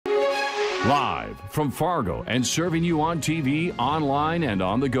Live from Fargo and serving you on TV, online, and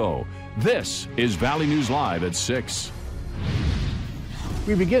on the go. This is Valley News Live at 6.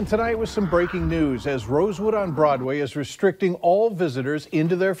 We begin tonight with some breaking news as Rosewood on Broadway is restricting all visitors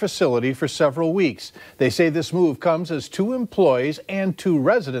into their facility for several weeks. They say this move comes as 2 employees and 2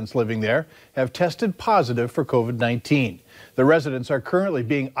 residents living there have tested positive for COVID-19. The residents are currently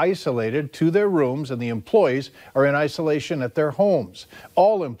being isolated to their rooms and the employees are in isolation at their homes.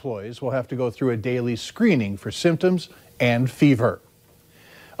 All employees will have to go through a daily screening for symptoms and fever.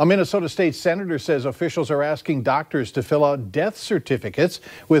 A Minnesota state senator says officials are asking doctors to fill out death certificates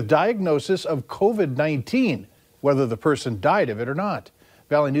with diagnosis of COVID-19, whether the person died of it or not.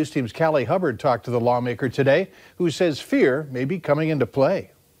 Valley News Team's Callie Hubbard talked to the lawmaker today, who says fear may be coming into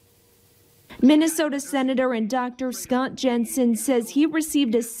play. Minnesota Senator and Dr. Scott Jensen says he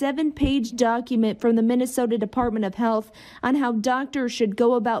received a 7-page document from the Minnesota Department of Health on how doctors should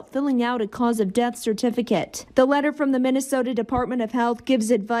go about filling out a cause of death certificate. The letter from the Minnesota Department of Health gives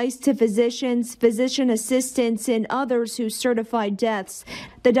advice to physicians, physician assistants, and others who certify deaths.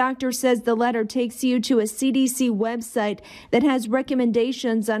 The doctor says the letter takes you to a CDC website that has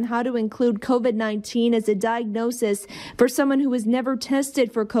recommendations on how to include COVID-19 as a diagnosis for someone who has never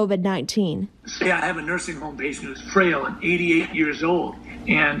tested for COVID-19. Say I have a nursing home patient who's frail and 88 years old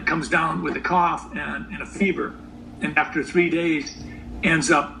and comes down with a cough and a fever, and after 3 days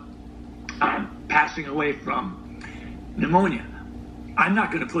ends up passing away from pneumonia. I'm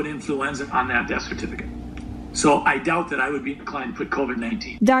not going to put influenza on that death certificate. So I doubt that I would be inclined to put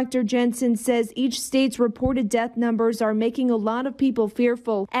COVID-19. Dr. Jensen says each state's reported death numbers are making a lot of people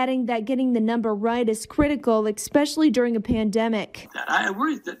fearful, adding that getting the number right is critical, especially during a pandemic. I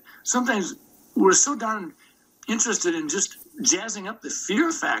worry that sometimes we're so darn interested in just jazzing up the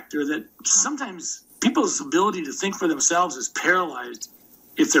fear factor that sometimes people's ability to think for themselves is paralyzed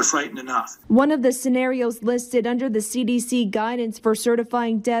if they're frightened enough. One of the scenarios listed under the CDC guidance for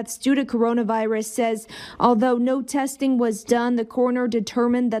certifying deaths due to coronavirus says, although no testing was done, the coroner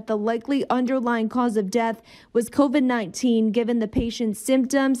determined that the likely underlying cause of death was COVID-19, given the patient's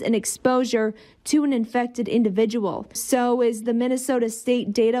symptoms and exposure to an infected individual. So is the Minnesota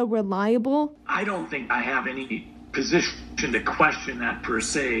state data reliable? I don't think I have any position to question that per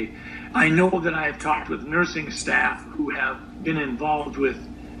se. I know that I have talked with nursing staff who have been involved with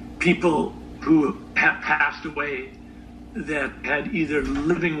people who have passed away that had either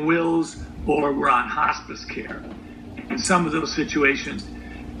living wills or were on hospice care. In some of those situations,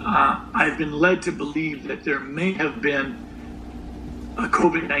 I've been led to believe that there may have been a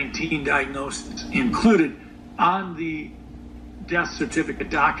COVID-19 diagnosis included on the death certificate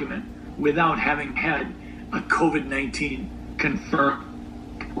document without having had a COVID-19 confirmed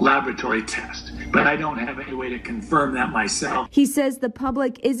laboratory test, but I don't have any way to confirm that myself. He says the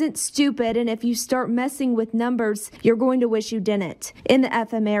public isn't stupid, and if you start messing with numbers, you're going to wish you didn't. In the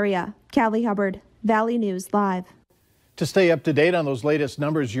FM area, Callie Hubbard, Valley News Live. To stay up to date on those latest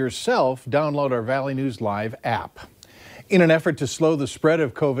numbers yourself, download our Valley News Live app. In an effort to slow the spread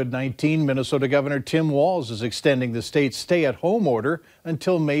of COVID-19, Minnesota Governor Tim Walz is extending the state's stay-at-home order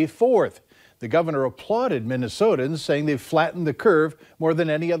until May 4th. The governor applauded Minnesotans, saying they've flattened the curve more than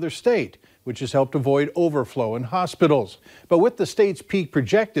any other state, which has helped avoid overflow in hospitals. But with the state's peak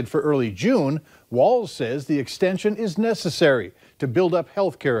projected for early June, Walz says the extension is necessary to build up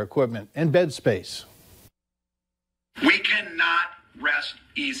healthcare equipment and bed space. We cannot rest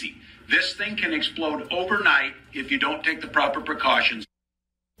easy. This thing can explode overnight if you don't take the proper precautions.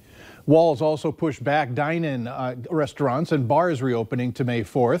 Walz also pushed back dine-in restaurants and bars reopening to May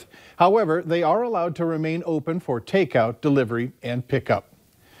 4th. However, they are allowed to remain open for takeout, delivery, and pickup.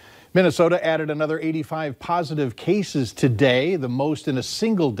 Minnesota added another 85 positive cases today, the most in a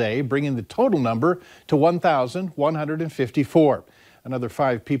single day, bringing the total number to 1,154. Another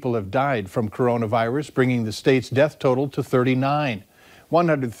 5 people have died from coronavirus, bringing the state's death total to 39.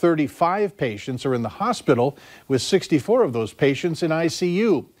 135 patients are in the hospital, with 64 of those patients in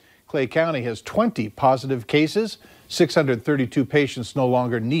ICU. Clay County has 20 positive cases. 632 patients no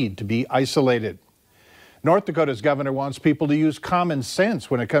longer need to be isolated. North Dakota's governor wants people to use common sense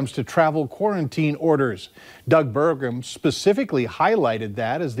when it comes to travel quarantine orders. Doug Burgum specifically highlighted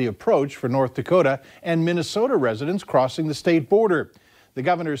that as the approach for North Dakota and Minnesota residents crossing the state border. The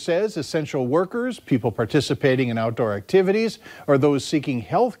governor says essential workers, people participating in outdoor activities, or those seeking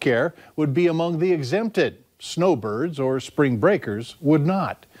health care would be among the exempted. Snowbirds or spring breakers would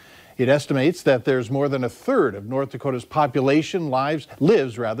not. It estimates that there's more than a third of North Dakota's population lives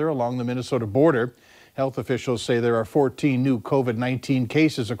along the Minnesota border. Health officials say there are 14 new COVID-19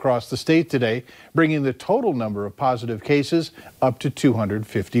 cases across the state today, bringing the total number of positive cases up to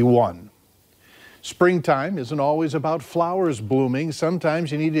 251. Springtime isn't always about flowers blooming.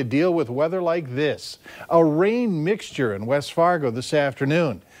 Sometimes you need to deal with weather like this. A rain mixture in West Fargo this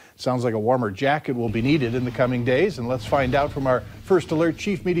afternoon. Sounds like a warmer jacket will be needed in the coming days. And let's find out from our First Alert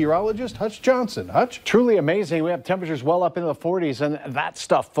Chief Meteorologist, Hutch Johnson. Hutch? Truly amazing. We have temperatures well up into the 40s, and that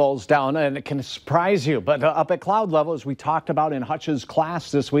stuff falls down, and it can surprise you. But up at cloud level, as we talked about in Hutch's class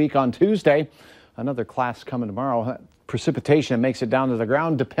this week on Tuesday, another class coming tomorrow. Precipitation makes it down to the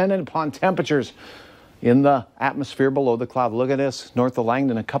ground, dependent upon temperatures in the atmosphere below the cloud. Look at this, north of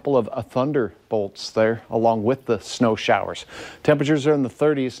Langdon, a couple of thunderbolts there along with the snow showers. Temperatures are in the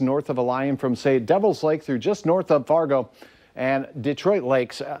 30s north of Alliant from, say, Devil's Lake through just north of Fargo and Detroit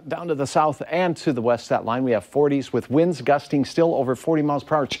Lakes down to the south and to the west. That line we have 40s with winds gusting still over 40 miles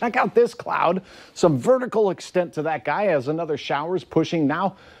per hour. Check out this cloud. Some vertical extent to that guy as another showers pushing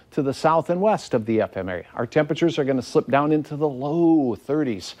now to the south and west of the FM area. Our temperatures are going to slip down into the low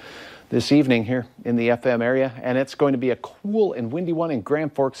 30s this evening here in the FM area, and it's going to be a cool and windy one in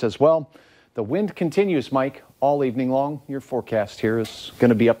Grand Forks as well. The wind continues, Mike, all evening long. Your forecast here is going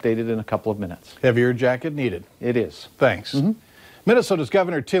to be updated in a couple of minutes. Heavier jacket needed. It is. Thanks. Minnesota's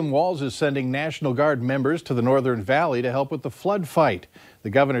Governor Tim Walz is sending National Guard members to the Northern Valley to help with the flood fight. The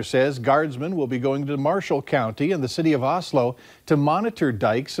governor says guardsmen will be going to Marshall County and the city of Oslo to monitor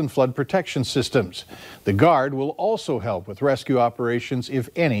dikes and flood protection systems. The Guard will also help with rescue operations if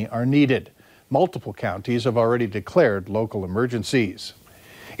any are needed. Multiple counties have already declared local emergencies.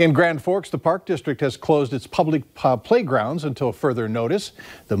 In Grand Forks, the Park District has closed its public playgrounds until further notice.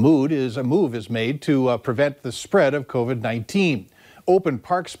 A move is made to prevent the spread of COVID-19. Open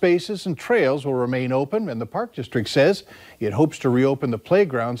park spaces and trails will remain open, and the Park District says it hopes to reopen the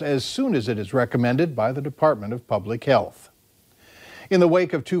playgrounds as soon as it is recommended by the Department of Public Health. In the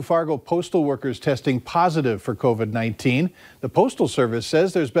wake of 2 Fargo postal workers testing positive for COVID-19, the Postal Service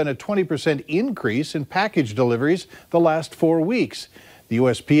says there's been a 20% increase in package deliveries the last 4 weeks. The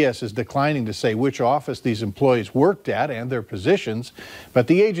USPS is declining to say which office these employees worked at and their positions, but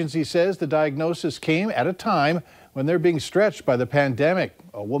the agency says the diagnosis came at a time when they're being stretched by the pandemic.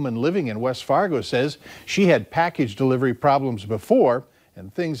 A woman living in West Fargo says she had package delivery problems before,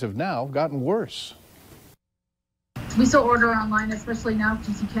 and things have now gotten worse. We still order online, especially now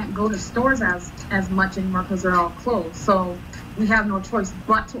because you can't go to stores as much anymore because they're all closed. So we have no choice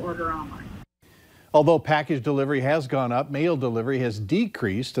but to order online. Although package delivery has gone up, mail delivery has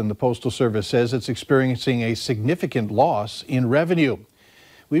decreased, and the Postal Service says it's experiencing a significant loss in revenue.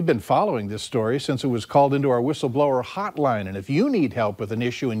 We've been following this story since it was called into our whistleblower hotline, and if you need help with an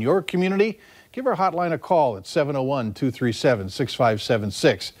issue in your community, give our hotline a call at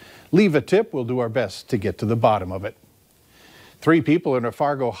 701-237-6576. Leave a tip. We'll do our best to get to the bottom of it. 3 people in a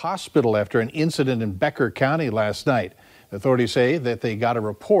Fargo hospital after an incident in Becker County last night. Authorities say that they got a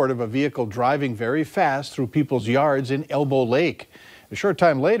report of a vehicle driving very fast through people's yards in Elbow Lake. A short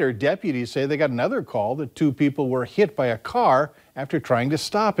time later, deputies say they got another call that 2 people were hit by a car after trying to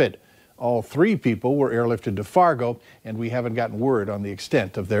stop it. All 3 people were airlifted to Fargo, and we haven't gotten word on the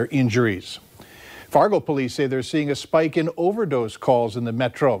extent of their injuries. Fargo police say they're seeing a spike in overdose calls in the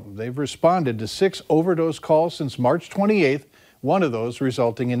metro. They've responded to 6 overdose calls since March 28th, one of those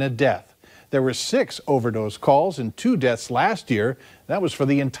resulting in a death. There were 6 overdose calls and 2 deaths last year. That was for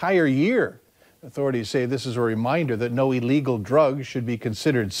the entire year. Authorities say this is a reminder that no illegal drugs should be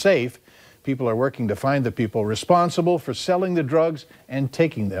considered safe. People are working to find the people responsible for selling the drugs and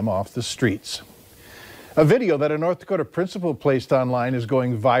taking them off the streets. A video that a North Dakota principal placed online is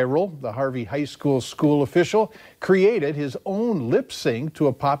going viral. The Harvey High School official created his own lip sync to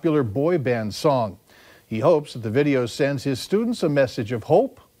a popular boy band song. He hopes that the video sends his students a message of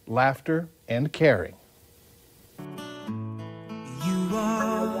hope, laughter, and caring. You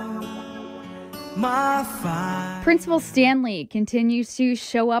are my fire. Principal Stanley continues to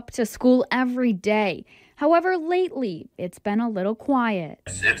show up to school every day. However, lately, it's been a little quiet.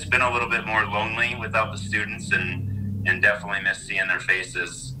 It's been a little bit more lonely without the students and definitely miss seeing their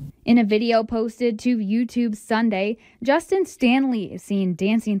faces. In a video posted to YouTube Sunday, Justin Stanley is seen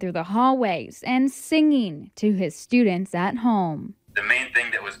dancing through the hallways and singing to his students at home. The main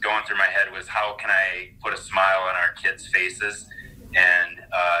thing that was going through my head was how can I put a smile on our kids' faces, and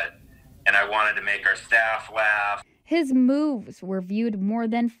I wanted to make our staff laugh. His moves were viewed more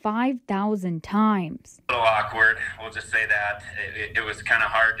than 5,000 times. A little awkward, we'll just say that. It was kind of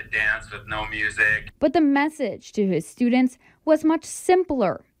hard to dance with no music. But the message to his students was much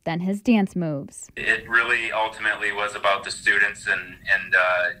simpler than his dance moves. It really ultimately was about the students and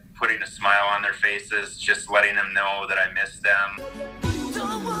putting a smile on their faces, just letting them know that I miss them.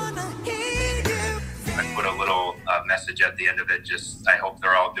 Don't wanna hear you I put a little message at the end of it. Just, I hope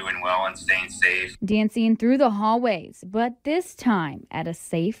they're all doing well and staying safe. Dancing through the hallways, but this time at a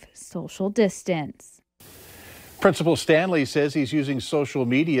safe social distance. Principal Stanley says he's using social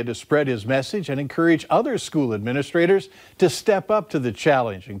media to spread his message and encourage other school administrators to step up to the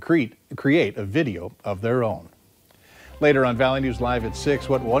challenge and create a video of their own. Later on Valley News Live at 6,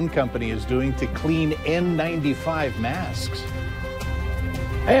 what one company is doing to clean N95 masks.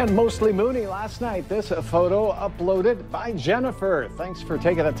 And mostly moony last night. This photo uploaded by Jennifer. Thanks for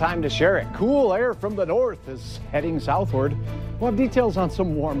taking the time to share it. Cool air from the north is heading southward. We'll have details on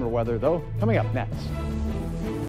some warmer weather, though, coming up next.